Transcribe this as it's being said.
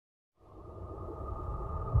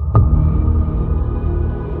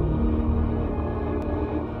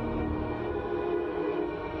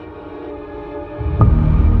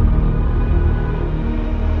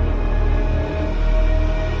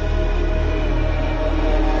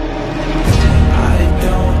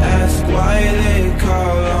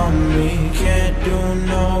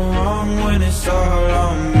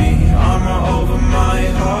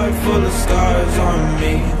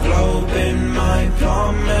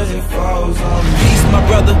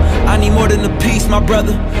brother. I need more than a piece, my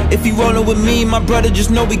brother. If you rollin' with me, my brother,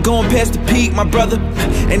 just know we going past the peak, my brother.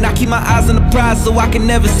 And I keep my eyes on the prize so I can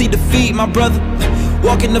never see defeat, my brother.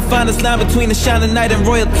 Walking the finest line between the shining night and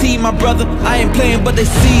royalty, my brother. I ain't playing, but they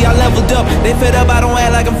see I leveled up. They fed up, I don't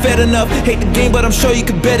act like I'm fed enough. Hate the game, but I'm sure you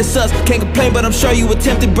could bet it's us. Can't complain, but I'm sure you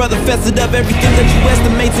attempted, brother. Fess it up, everything that you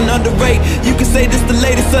estimate's an underrate. You can say this the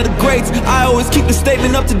latest of the greats. I always keep the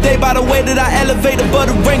statement up to date by the way that I elevate above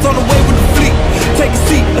the ranks on the way with the fleet. Take a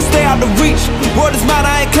seat, or stay out of reach. Word is mine,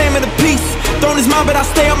 I ain't claiming a piece. Throne is mine, but I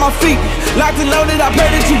stay on my feet. Locked and loaded, I pray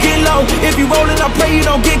that you get low. If you rollin', I pray you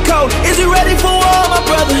don't get cold. Is you ready for war, my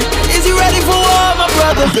brother? Is you ready for war, my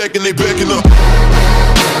brother? Backing, they backing up.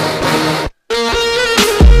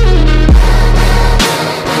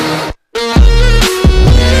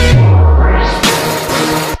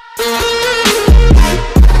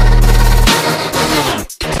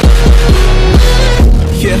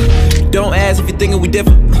 Yeah, don't ask if you're thinking we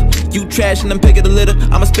different. You trash and I'm picking the litter.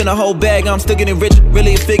 I'ma spend a whole bag, I'm still getting rich.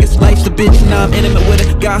 Really it figures, life's the bitch, now I'm intimate with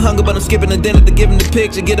it. Got hunger but I'm skipping the dinner to give him the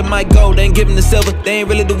picture. Get him my gold, they ain't giving the silver. They ain't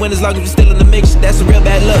really the win as long as you still in the mix. That's a real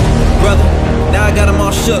bad luck, brother. Now I got them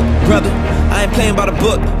all shook, brother. I ain't playing by the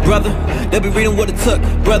book, brother. They'll be reading what it took,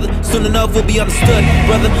 brother. Soon enough we'll be understood,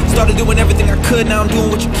 brother. Started doing everything I could, now I'm doing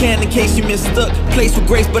what you can in case you mistook. Place with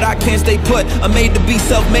grace but I can't stay put. I'm made to be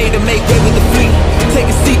self-made and make way with the fleet. Take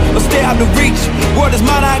a seat or stay out of reach. Word is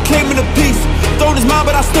mine, I ain't claiming a piece. Throne is mine,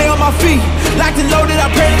 but I stay on my feet. Locked and loaded, I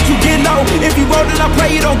pray that you get low. If you rollin', I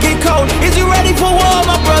pray you don't get cold. Is you ready for war,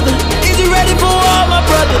 my brother? Is you ready for war, my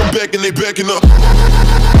brother? Backing, they backing up.